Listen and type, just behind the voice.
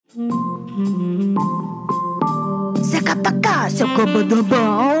Welcome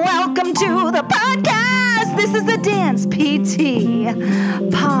to the podcast. This is the Dance PT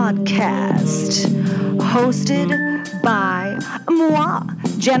podcast, hosted by moi,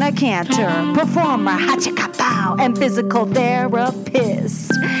 Jenna Cantor, performer, hachikapow, and physical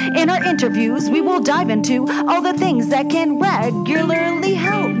therapist. In our interviews, we will dive into all the things that can regularly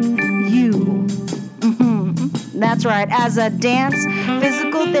help you. That's right, as a dance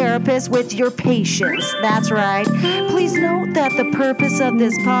physical therapist with your patients. That's right. Please note that the purpose of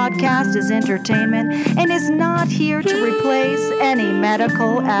this podcast is entertainment and is not here to replace any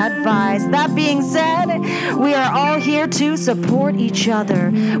medical advice. That being said, we are all here to support each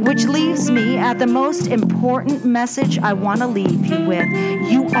other, which leaves me at the most important message I want to leave you with.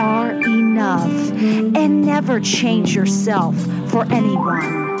 You are enough, and never change yourself for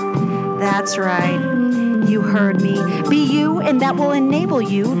anyone. That's right. You heard me. Be you, and that will enable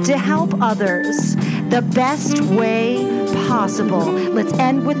you to help others the best way possible. Let's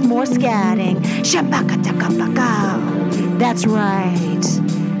end with more scatting. That's right.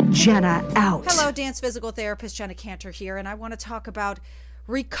 Jenna out. Hello, dance physical therapist Jenna Cantor here, and I want to talk about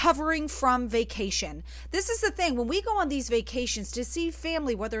recovering from vacation. This is the thing. When we go on these vacations to see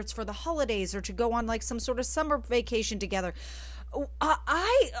family, whether it's for the holidays or to go on like some sort of summer vacation together,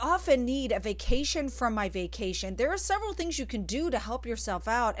 I often need a vacation from my vacation. There are several things you can do to help yourself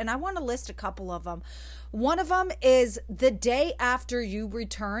out, and I want to list a couple of them. One of them is the day after you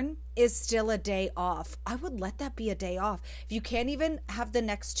return is still a day off. I would let that be a day off. If you can't even have the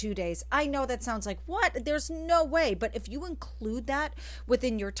next 2 days, I know that sounds like, what? There's no way. But if you include that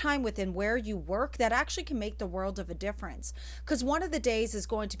within your time, within where you work, that actually can make the world of a difference. Because one of the days is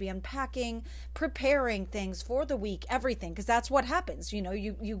going to be unpacking, preparing things for the week, everything. Because that's what happens. You know,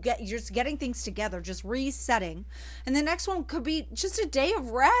 you're just getting things together, just resetting. And the next one could be just a day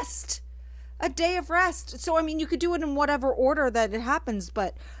of rest. A day of rest. So, I mean, you could do it in whatever order that it happens,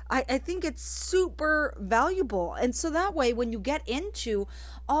 but I think it's super valuable. And so that way, when you get into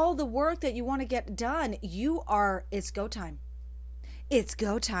all the work that you want to get done, it's go time. It's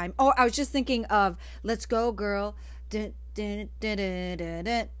go time. Oh, I was just thinking of Let's Go Girl. Dun, dun, dun, dun, dun,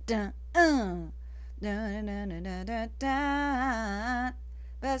 dun, dun, dun, dun, dun, dun, dun, dun.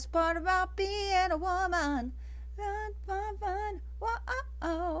 Best part about being a woman. Fun, fun, fun.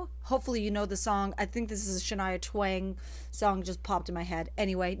 Whoa. Hopefully you know the song. I think this is a Shania Twain song, just popped in my head.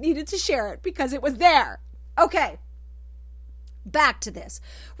 Anyway, needed to share it because it was there. Okay, back to this.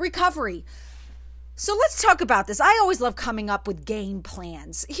 Recovery. So let's talk about this. I always love coming up with game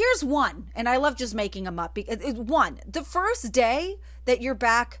plans. Here's one, and I love just making them up. One, the first day that you're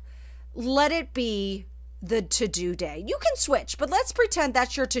back, let it be the to-do day. You can switch, but let's pretend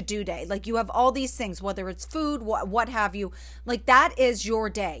that's your to-do day. Like you have all these things, whether it's food, what have you, like that is your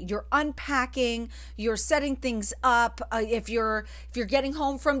day. You're unpacking, you're setting things up. If you're getting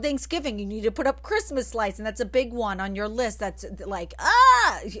home from Thanksgiving, you need to put up Christmas lights, and that's a big one on your list. That's like,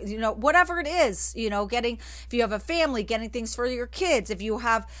 whatever it is, if you have a family, getting things for your kids, if you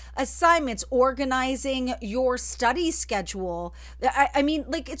have assignments, organizing your study schedule. I mean,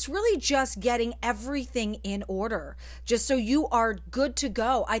 like it's really just getting everything in order, just so you are good to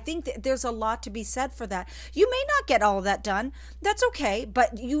go. I think there's a lot to be said for that. You may not get all of that done. That's okay,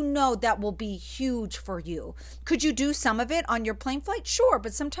 but that will be huge for you. Could you do some of it on your plane flight? Sure,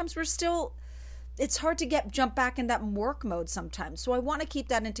 but sometimes it's hard to jump back in that work mode sometimes. So I want to keep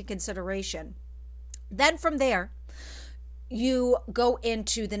that into consideration. Then from there, you go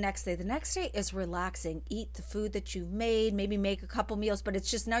into the next day. The next day is relaxing. Eat the food that you've made, maybe make a couple meals, but it's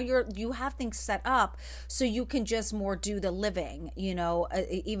just now you have things set up so you can just more do the living,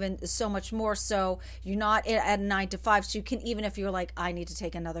 even so much more so you're not at 9 to 5. So you can, even if you're like, I need to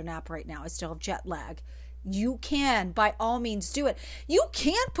take another nap right now, I still have jet lag. You can, by all means, do it. You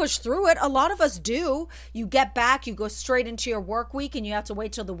can push through it. A lot of us do. You get back, you go straight into your work week, and you have to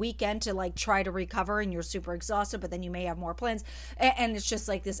wait till the weekend to try to recover, and you're super exhausted, but then you may have more plans. And it's just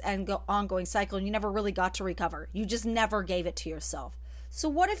like this ongoing cycle, and you never really got to recover. You just never gave it to yourself. So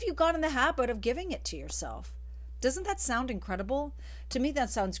what if you got in the habit of giving it to yourself? Doesn't that sound incredible? To me, that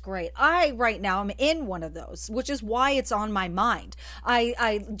sounds great. Right now, I'm in one of those, which is why it's on my mind.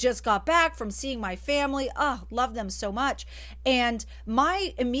 I just got back from seeing my family. Oh, love them so much. And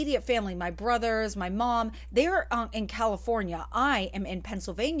my immediate family, my brothers, my mom, they're in California. I am in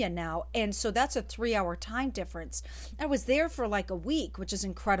Pennsylvania now. And so that's a 3-hour time difference. I was there for like a week, which is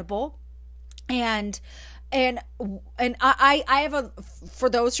incredible. And I have for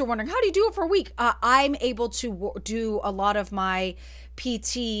those who are wondering, how do you do it for a week? I'm able to do a lot of my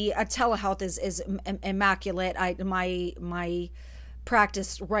PT. Telehealth is immaculate.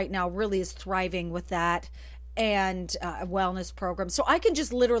 practice right now really is thriving with that, and a wellness program. So I can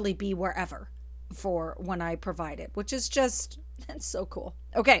just literally be wherever for when I provide it, which is just, that's so cool.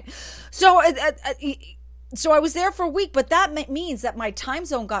 Okay. So I was there for a week, but that means that my time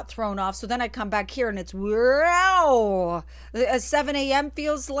zone got thrown off. So then I come back here and it's, wow, 7 a.m.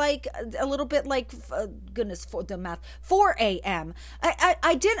 feels like a little bit like, goodness, for the math, 4 a.m.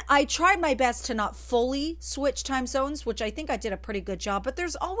 I tried my best to not fully switch time zones, which I think I did a pretty good job, but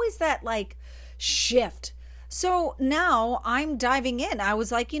there's always that like shift. So now I'm diving in. I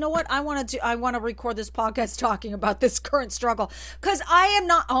was like, you know what? I want to record this podcast talking about this current struggle, because I am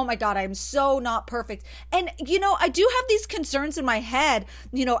not, oh my God, I am so not perfect. And, I do have these concerns in my head,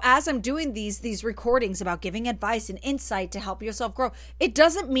 as I'm doing these recordings about giving advice and insight to help yourself grow. It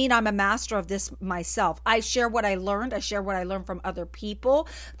doesn't mean I'm a master of this myself. I share what I learned. I share what I learned from other people,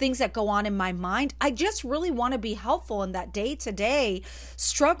 things that go on in my mind. I just really want to be helpful in that day-to-day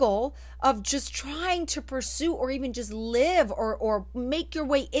struggle of just trying to pursue or even just live or make your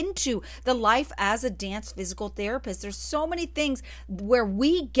way into the life as a dance physical therapist. There's so many things where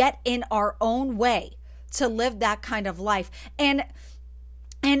we get in our own way to live that kind of life. And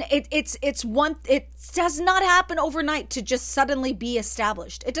it does not happen overnight to just suddenly be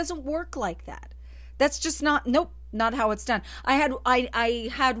established. It doesn't work like that. That's just not how it's done. I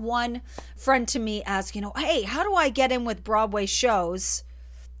had one friend to me ask, hey, how do I get in with Broadway shows?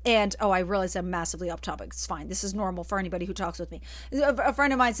 And, I realize I'm massively off topic. It's fine. This is normal for anybody who talks with me. A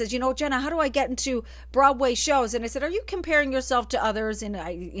friend of mine says, Jenna, how do I get into Broadway shows? And I said, are you comparing yourself to others? And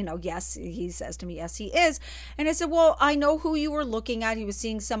yes, he says to me, yes, he is. And I said, well, I know who you were looking at. He was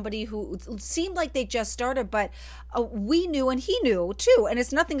seeing somebody who seemed like they just started, but we knew and he knew too. And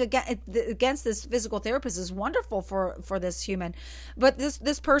it's nothing against this physical therapist. Is wonderful for this human. But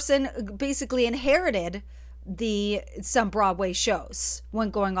this person basically inherited some Broadway shows when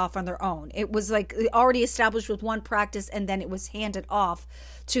going off on their own. It was like already established with one practice, and then it was handed off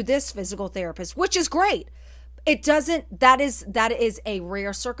to this physical therapist, which is great. That is a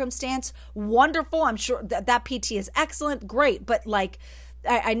rare circumstance. Wonderful. I'm sure that PT is excellent. Great. But like,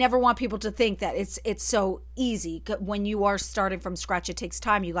 I never want people to think that it's so easy. When you are starting from scratch, it takes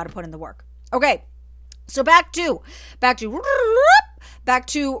time. You got to put in the work. Okay. So back to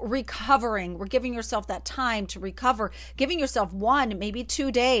recovering. We're giving yourself that time to recover, giving yourself 1, maybe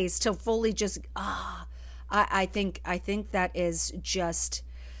 2 days to fully just, I think that is just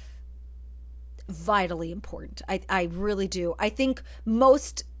vitally important. I really do. I think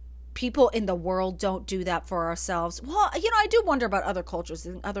most people in the world don't do that for ourselves. Well, I do wonder about other cultures.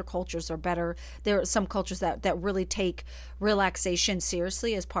 I think other cultures are better. There are some cultures that really take relaxation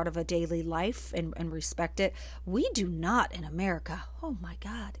seriously as part of a daily life and respect it. We do not in America. Oh my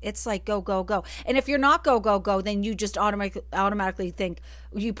God. It's like go, go, go. And if you're not go, go, go, then you just automatically think,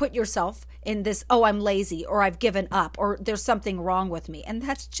 you put yourself in this, I'm lazy, or I've given up, or there's something wrong with me. And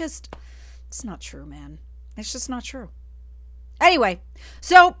that's just, it's not true, man. It's just not true. Anyway,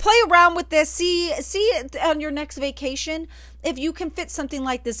 so play around with this. See on your next vacation if you can fit something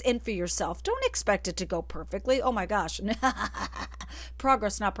like this in for yourself. Don't expect it to go perfectly. Oh my gosh.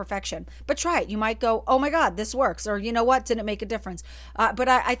 Progress, not perfection. But try it. You might go, oh my God, this works. Or you know what? Didn't make a difference. But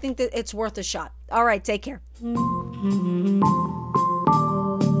I think that it's worth a shot. All right, take care.